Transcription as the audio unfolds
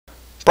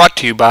Brought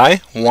to you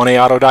by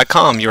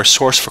 1AAuto.com, your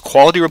source for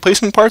quality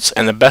replacement parts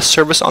and the best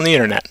service on the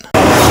internet.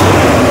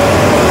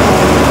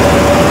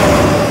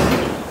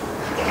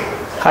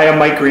 Hi, I'm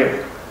Mike Green.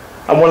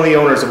 I'm one of the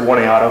owners of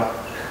 1AAuto.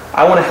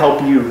 I want to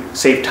help you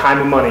save time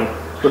and money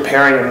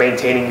repairing and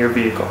maintaining your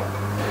vehicle.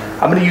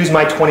 I'm going to use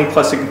my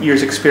 20+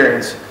 years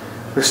experience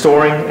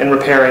restoring and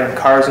repairing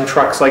cars and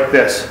trucks like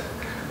this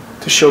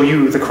to show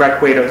you the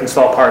correct way to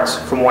install parts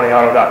from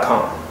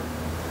 1AAuto.com.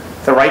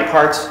 The right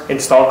parts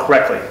installed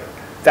correctly.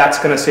 That's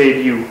going to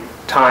save you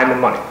time and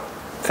money.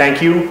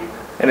 Thank you,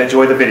 and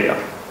enjoy the video.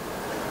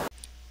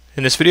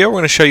 In this video, we're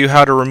going to show you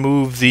how to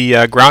remove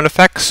the ground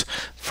effects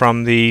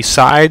from the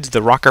sides,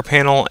 the rocker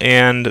panel,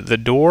 and the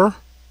door.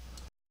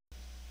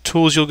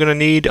 Tools you're going to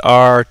need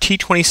are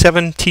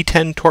T27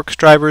 T10 Torx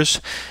drivers,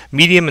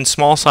 medium and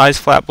small size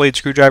flat blade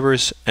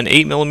screwdrivers, an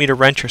 8mm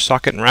wrench or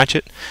socket and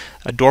ratchet,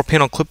 a door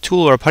panel clip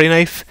tool or a putty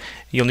knife.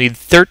 You'll need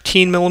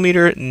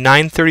 13mm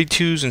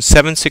 932s and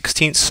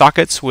 7/16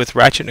 sockets with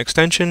ratchet and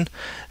extension,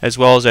 as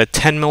well as a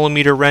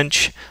 10mm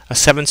wrench, a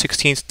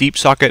 7/16 deep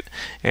socket,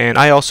 and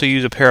I also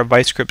use a pair of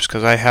vice grips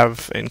because I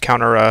have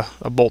encountered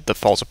a bolt that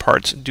falls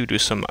apart due to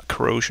some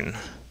corrosion.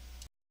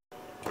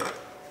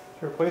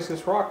 To replace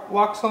this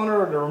lock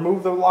cylinder, or to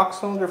remove the lock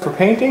cylinder for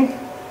painting,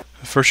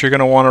 first you're going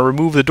to want to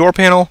remove the door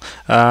panel.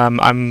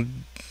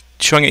 I'm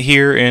showing it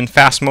here in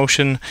fast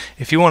motion.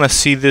 If you want to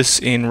see this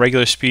in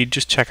regular speed,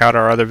 just check out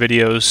our other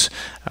videos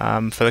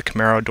for the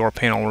Camaro door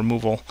panel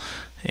removal,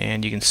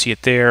 and you can see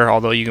it there,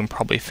 although you can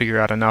probably figure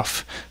out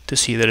enough to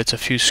see that it's a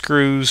few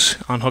screws.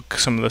 Unhook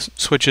some of the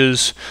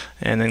switches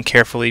and then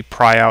carefully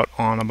pry out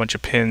on a bunch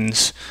of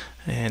pins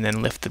and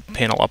then lift the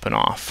panel up and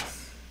off.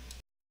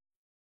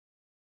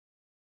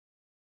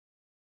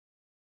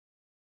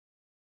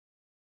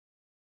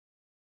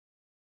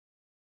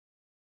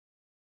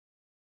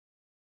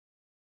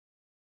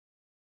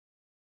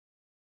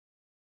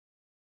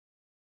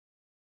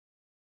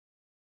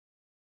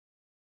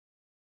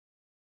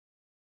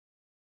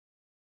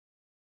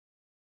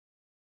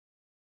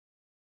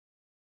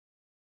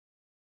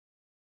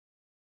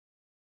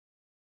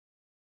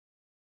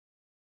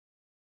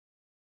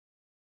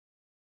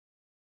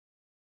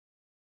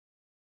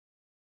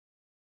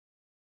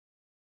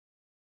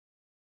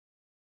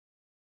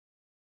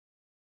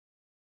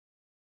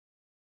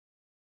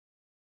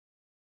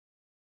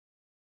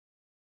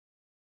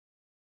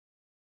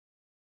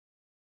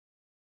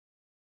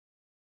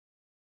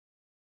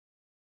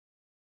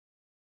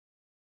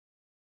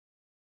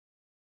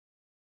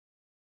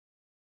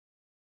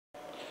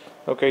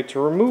 Okay, to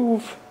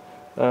remove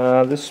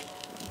this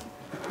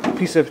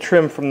piece of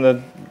trim from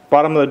the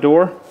bottom of the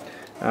door,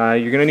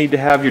 you're going to need to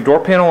have your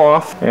door panel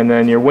off and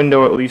then your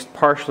window at least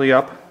partially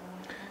up.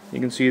 You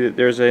can see that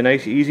there's a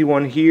nice easy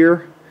one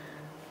here.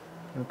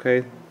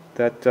 Okay,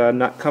 that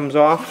nut comes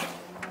off,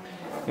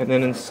 and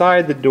then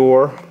inside the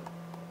door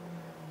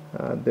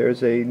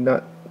there's a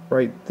nut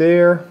right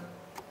there.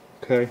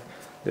 Okay,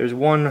 there's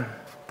one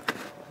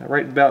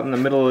right about in the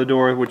middle of the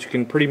door, which you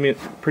can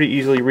pretty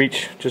easily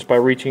reach just by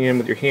reaching in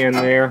with your hand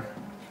there.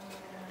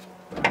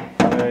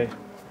 Okay.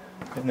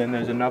 And then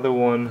there's another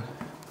one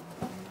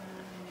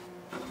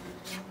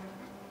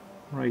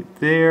right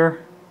there,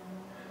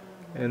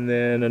 and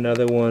then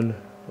another one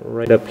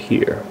right up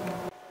here.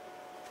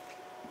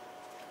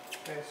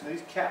 Okay, so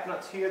these cap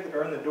nuts here that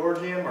are in the door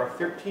jamb are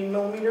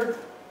 13mm.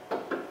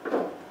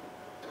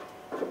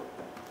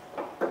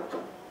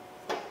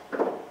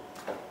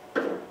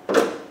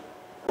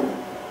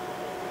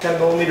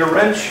 10mm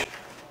wrench.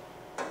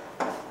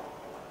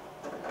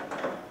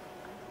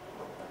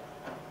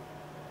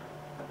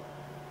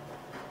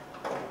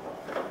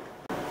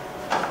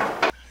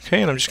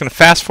 Okay, and I'm just going to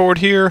fast forward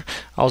here.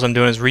 All I'm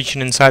doing is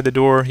reaching inside the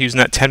door, using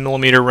that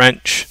 10mm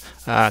wrench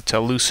to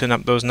loosen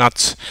up those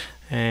nuts,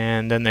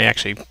 and then they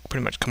actually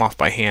pretty much come off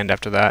by hand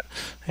after that.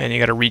 And you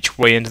got to reach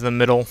way into the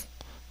middle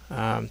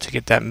to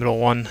get that middle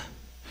one,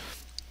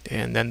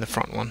 and then the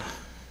front one.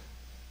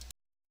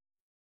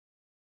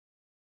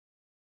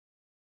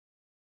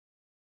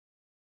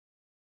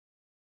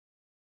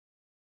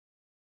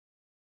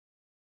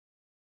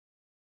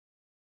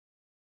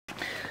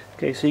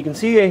 Okay, so you can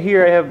see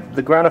here I have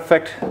the ground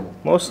effect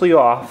mostly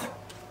off,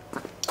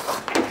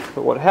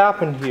 but what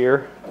happened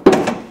here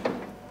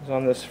is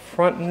on this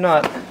front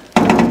nut,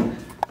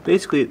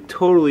 basically it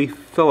totally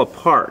fell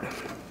apart.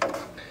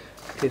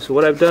 Okay, so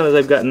what I've done is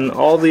I've gotten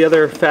all the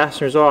other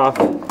fasteners off,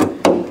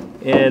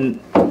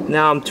 and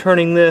now I'm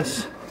turning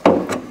this,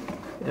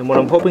 and what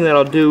I'm hoping that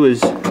I'll do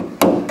is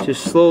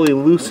just slowly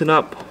loosen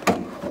up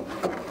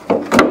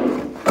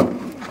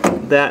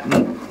that,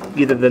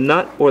 either the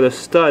nut or the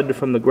stud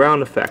from the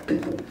ground effect.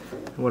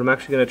 And what I'm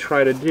actually going to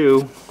try to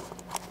do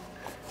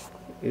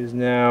is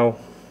now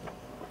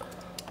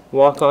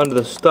walk onto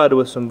the stud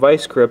with some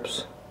vice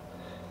grips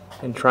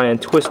and try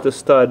and twist the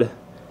stud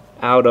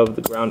out of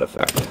the ground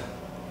effect.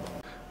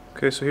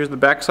 Okay, so here's the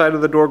back side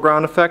of the door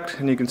ground effect,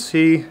 and you can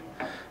see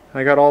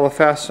I got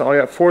I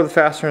got 4 of the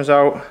fasteners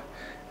out,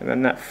 and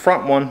then that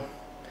front one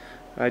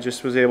I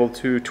just was able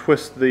to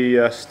twist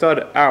the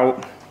stud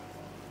out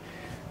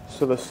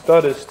So the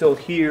stud is still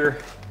here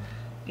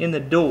in the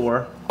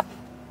door,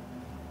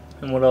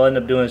 and what I'll end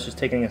up doing is just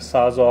taking a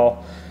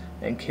Sawzall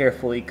and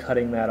carefully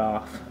cutting that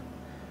off.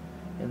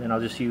 And then I'll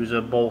just use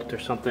a bolt or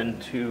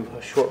something,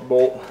 a short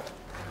bolt,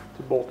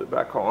 to bolt it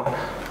back on.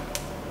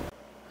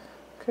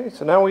 Okay,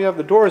 so now we have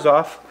the doors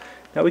off.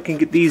 Now we can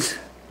get these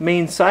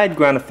main side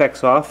ground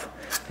effects off,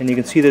 and you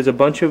can see there's a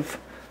bunch of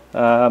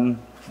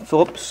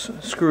Phillips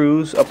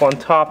screws up on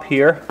top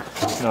here,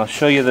 and I'll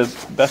show you the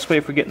best way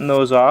for getting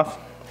those off.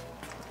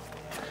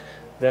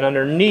 Then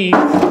underneath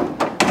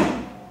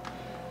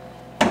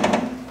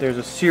there's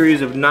a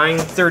series of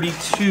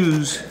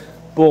 932s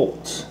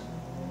bolts.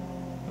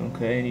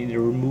 Okay, I need to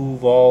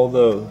remove all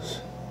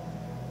those.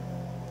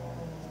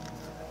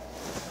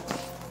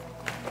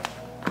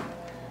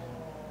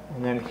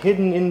 And then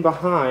hidden in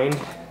behind,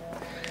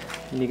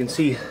 and you can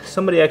see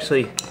somebody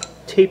actually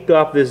taped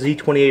off this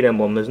Z28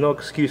 emblem. There's no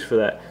excuse for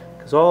that,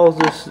 because all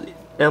this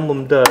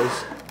emblem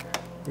does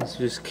is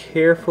just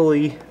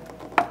carefully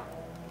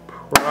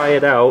pry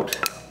it out.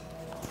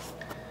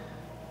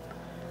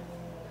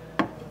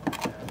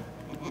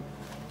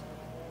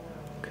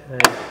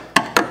 Okay,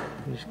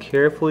 just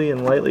carefully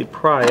and lightly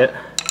pry it,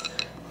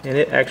 and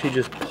it actually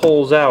just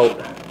pulls out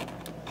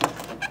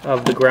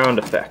of the ground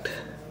effect.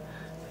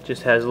 It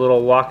just has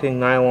little locking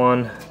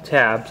nylon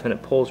tabs, and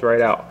it pulls right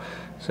out.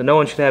 So no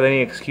one should have any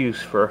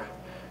excuse for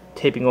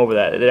taping over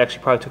that. It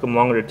actually probably took them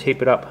longer to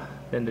tape it up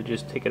than to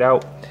just take it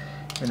out.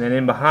 And then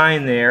in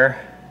behind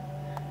there,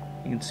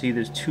 you can see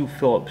there's 2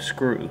 Phillips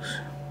screws.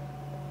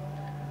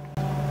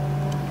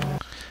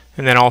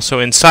 And then also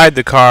inside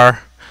the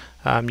car,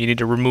 you need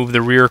to remove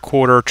the rear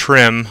quarter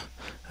trim,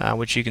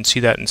 which you can see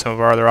that in some of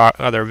our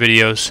other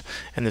videos.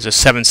 And there's a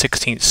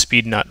 7/16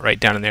 speed nut right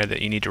down in there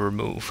that you need to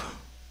remove.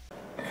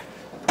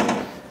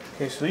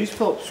 Okay, so these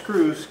Phillips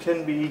screws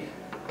can be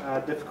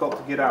difficult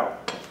to get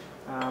out.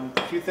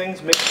 A few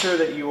things: make sure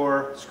that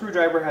your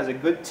screwdriver has a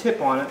good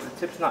tip on it. The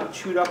tip's not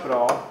chewed up at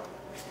all.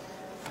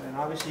 And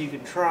obviously you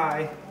can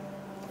try.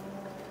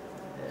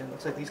 And it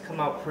looks like these come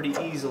out pretty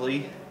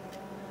easily.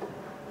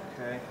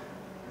 Okay.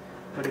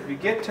 But if you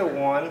get to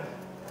one,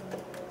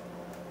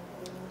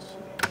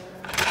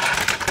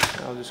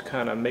 I'll just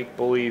kind of make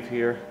believe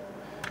here.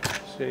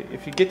 So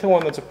if you get to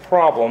one that's a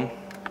problem,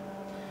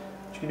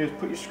 what you can do is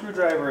put your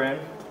screwdriver in.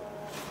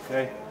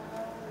 Okay.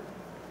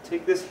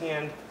 Take this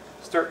hand,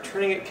 start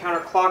turning it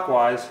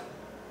counterclockwise,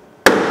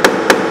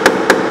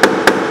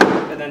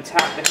 and then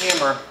tap the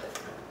hammer.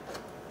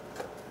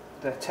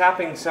 The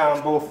tapping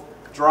sound both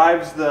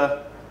drives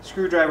the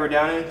screwdriver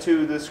down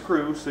into the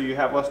screw, so you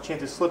have less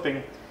chance of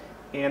slipping,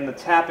 and the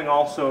tapping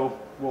also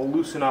will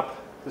loosen up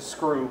the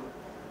screw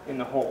in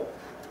the hole.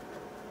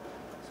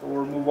 So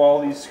we'll remove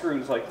all these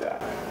screws like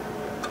that.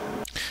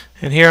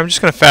 And here I'm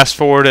just going to fast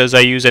forward as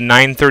I use a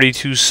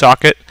 932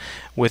 socket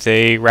with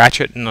a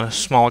ratchet and a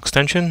small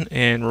extension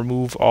and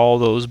remove all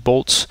those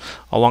bolts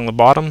along the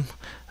bottom.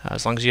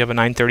 As long as you have a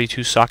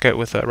 932 socket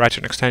with a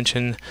ratchet and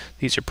extension,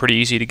 these are pretty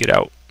easy to get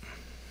out.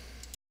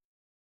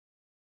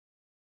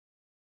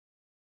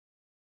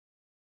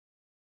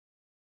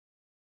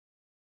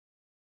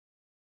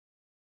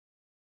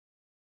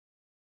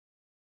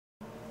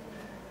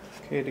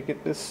 Okay, to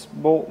get this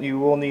bolt you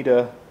will need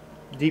a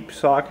deep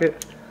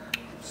socket,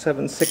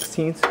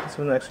 7/16. This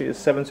one actually is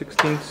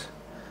 7/16.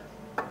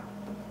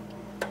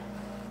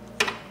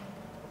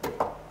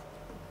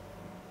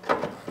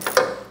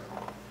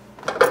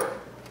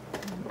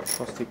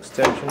 Plus the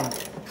extension.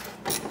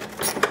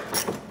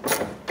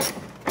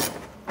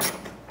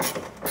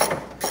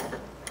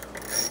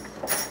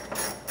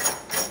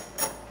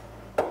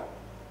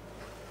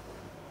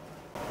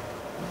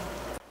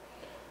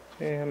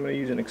 Okay, I'm going to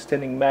use an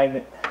extending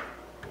magnet.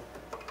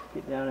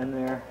 Get down in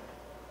there,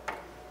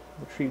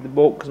 retrieve the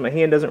bolt because my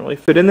hand doesn't really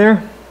fit in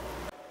there.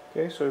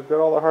 Okay, so we've got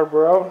all the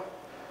hardware out.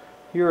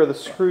 Here are the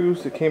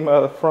screws that came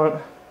out of the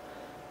front.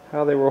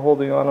 How they were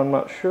holding on, I'm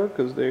not sure,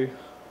 because they're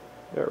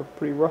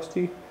pretty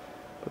rusty,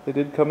 but they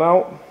did come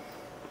out.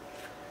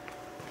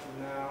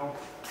 Now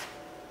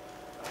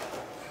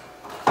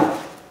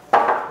the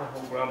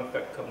whole ground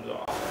effect comes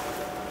off.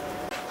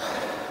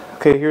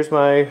 Okay, here's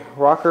my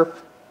rocker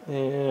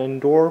and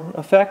door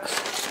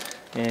effects.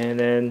 And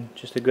then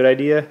just a good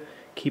idea,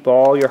 keep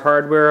all your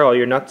hardware, all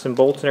your nuts and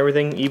bolts and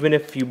everything. Even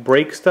if you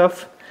break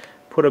stuff,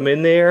 put them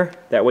in there.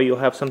 That way you'll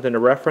have something to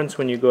reference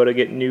when you go to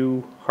get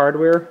new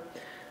hardware,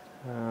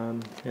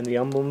 and the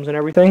emblems and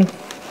everything.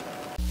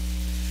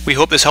 We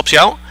hope this helps you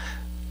out.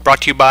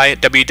 Brought to you by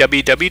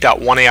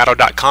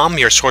www.oneaauto.com,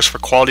 your source for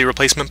quality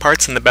replacement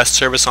parts and the best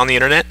service on the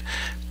internet.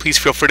 Please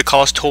feel free to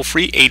call us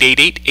toll-free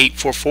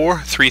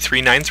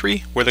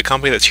 888-844-3393. We're the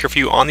company that's here for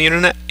you on the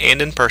internet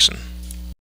and in person.